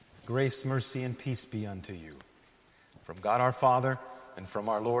Grace, mercy, and peace be unto you. From God our Father, and from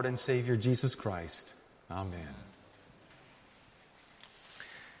our Lord and Savior Jesus Christ. Amen.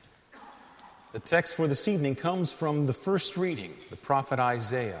 The text for this evening comes from the first reading, the prophet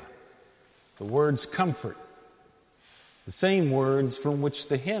Isaiah. The words comfort, the same words from which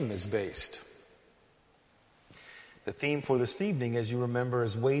the hymn is based. The theme for this evening, as you remember,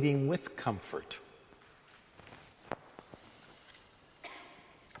 is waiting with comfort.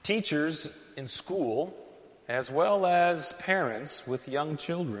 Teachers in school, as well as parents with young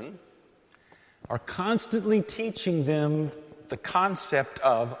children, are constantly teaching them the concept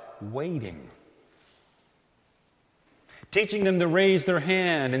of waiting. Teaching them to raise their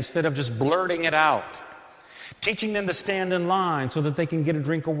hand instead of just blurting it out. Teaching them to stand in line so that they can get a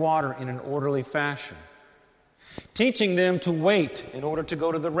drink of water in an orderly fashion. Teaching them to wait in order to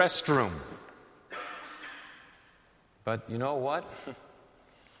go to the restroom. But you know what?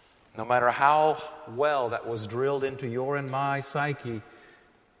 No matter how well that was drilled into your and my psyche,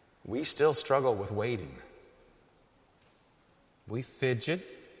 we still struggle with waiting. We fidget,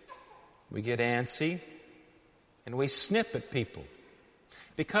 we get antsy, and we snip at people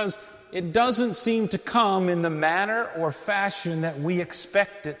because it doesn't seem to come in the manner or fashion that we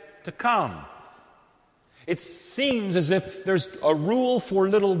expect it to come. It seems as if there's a rule for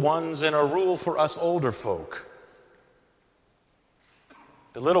little ones and a rule for us older folk.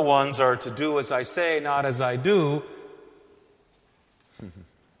 The little ones are to do as I say, not as I do.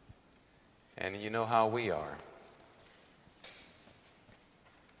 And you know how we are.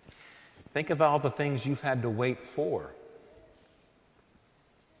 Think of all the things you've had to wait for.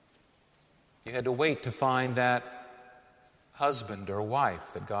 You had to wait to find that husband or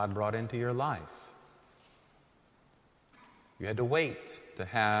wife that God brought into your life. You had to wait to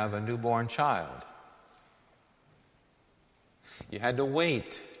have a newborn child. You had to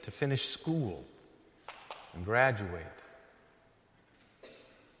wait to finish school and graduate.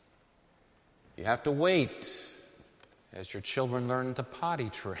 You have to wait as your children learn to potty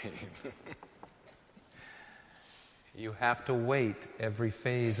train. You have to wait every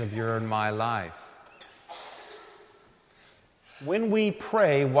phase of your and my life. When we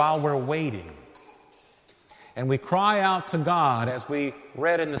pray while we're waiting, and we cry out to God as we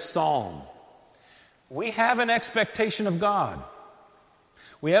read in the psalm, we have an expectation of God.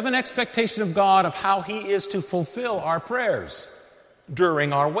 We have an expectation of God of how He is to fulfill our prayers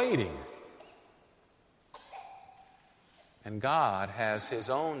during our waiting. And God has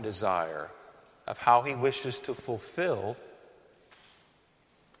His own desire of how He wishes to fulfill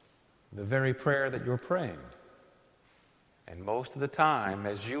the very prayer that you're praying. And most of the time,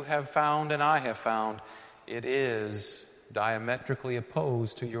 as you have found and I have found, it is diametrically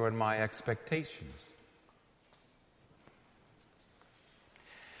opposed to your and my expectations.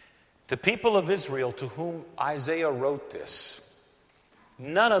 The people of Israel to whom Isaiah wrote this,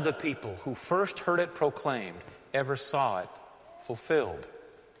 none of the people who first heard it proclaimed ever saw it fulfilled.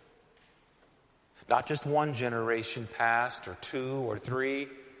 Not just one generation passed, or two, or three.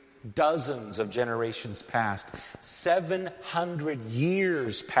 Dozens of generations passed. 700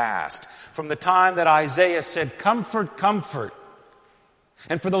 years passed from the time that Isaiah said, "Comfort, comfort."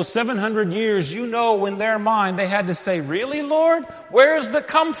 And for those 700 years, you know, in their mind, they had to say, "Really, Lord? Where's the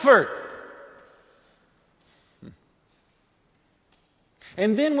comfort?"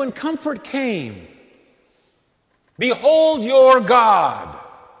 And then when comfort came, behold your God,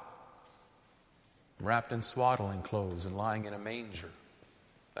 wrapped in swaddling clothes and lying in a manger,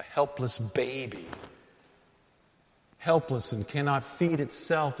 a helpless baby, helpless and cannot feed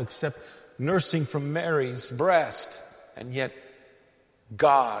itself except nursing from Mary's breast, and yet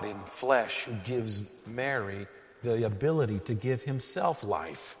God in flesh who gives Mary the ability to give Himself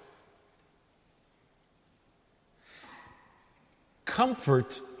life.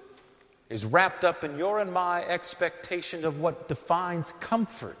 Comfort is wrapped up in your and my expectation of what defines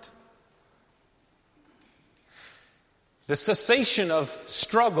comfort. The cessation of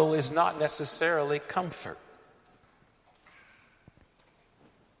struggle is not necessarily comfort.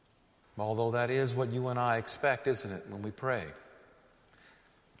 Although that is what you and I expect, isn't it, when we pray?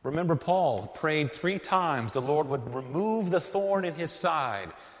 Remember, Paul prayed 3 times the Lord would remove the thorn in his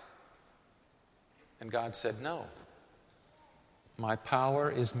side. And God said, "No. My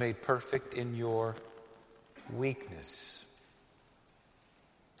power is made perfect in your weakness."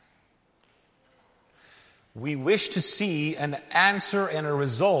 We wish to see an answer and a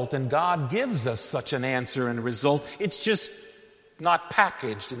result, and God gives us such an answer and a result. It's just not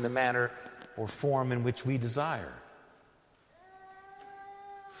packaged in the manner or form in which we desire.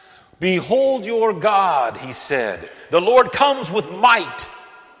 "Behold your God," He said. "The Lord comes with might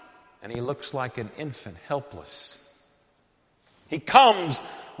and he looks like an infant, helpless. He comes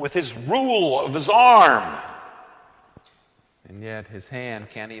with his rule of his arm, and yet his hand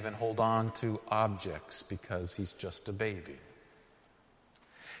can't even hold on to objects because he's just a baby.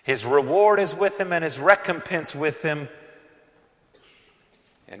 His reward is with him and his recompense with him,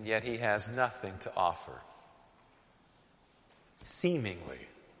 and yet he has nothing to offer. Seemingly.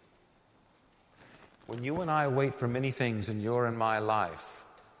 When you and I wait for many things in your and my life,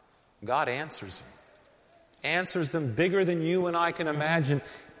 God answers them. Answers them bigger than you and I can imagine,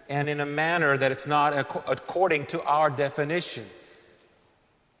 and in a manner that it's not according to our definition.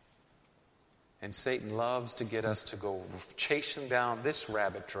 And Satan loves to get us to go chasing down this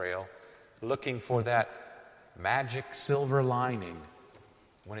rabbit trail, looking for that magic silver lining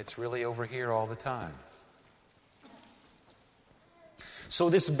when it's really over here all the time. So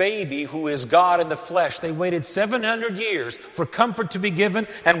this baby who is God in the flesh, they waited 700 years for comfort to be given.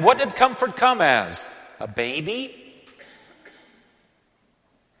 And what did comfort come as? A baby?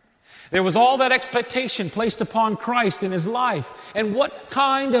 There was all that expectation placed upon Christ in his life. And what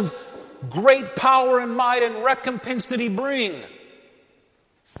kind of great power and might and recompense did he bring?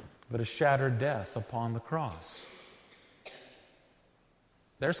 But a shattered death upon the cross.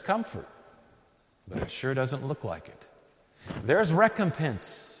 There's comfort, but it sure doesn't look like it. There's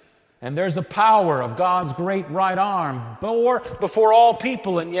recompense, and there's the power of God's great right arm before all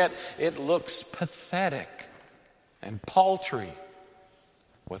people, and yet it looks pathetic and paltry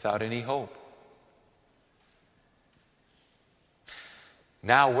without any hope.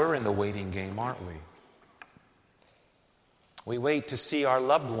 Now we're in the waiting game, aren't we? We wait to see our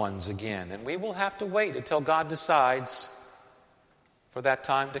loved ones again, and we will have to wait until God decides for that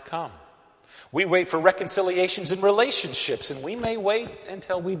time to come. We wait for reconciliations in relationships, and we may wait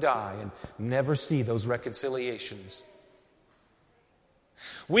until we die and never see those reconciliations.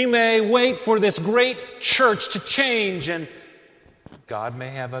 We may wait for this great church to change, and God may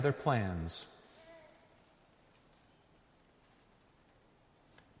have other plans.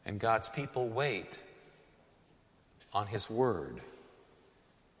 And God's people wait on His Word.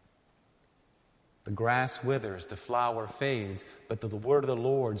 The grass withers, the flower fades, but the word of the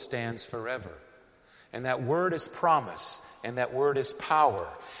Lord stands forever. And that word is promise, and that word is power,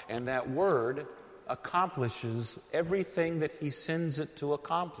 and that word accomplishes everything that He sends it to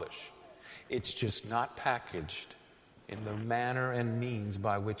accomplish. It's just not packaged in the manner and means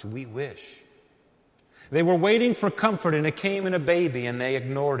by which we wish. They were waiting for comfort, and it came in a baby, and they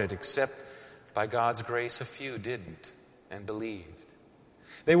ignored it, except by God's grace a few didn't and believed.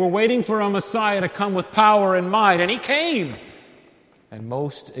 They were waiting for a Messiah to come with power and might, and He came, and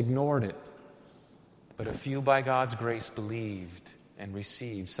most ignored it. But a few by God's grace believed and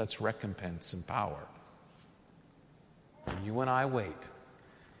received such recompense and power. And you and I wait.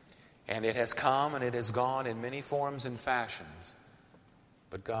 And it has come and it has gone in many forms and fashions.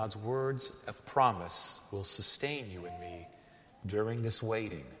 But God's words of promise will sustain you and me during this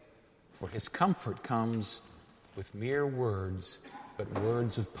waiting. For His comfort comes with mere words, but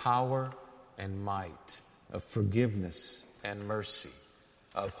words of power and might, of forgiveness and mercy,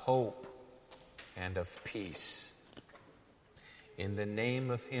 of hope and of peace. In the name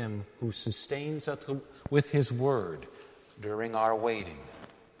of Him who sustains us with His word during our waiting,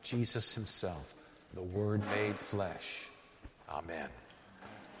 Jesus Himself, the Word made flesh. Amen.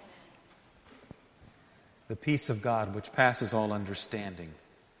 The peace of God, which passes all understanding,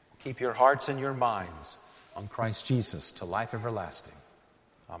 keep your hearts and your minds on Christ Jesus to life everlasting.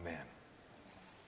 Amen.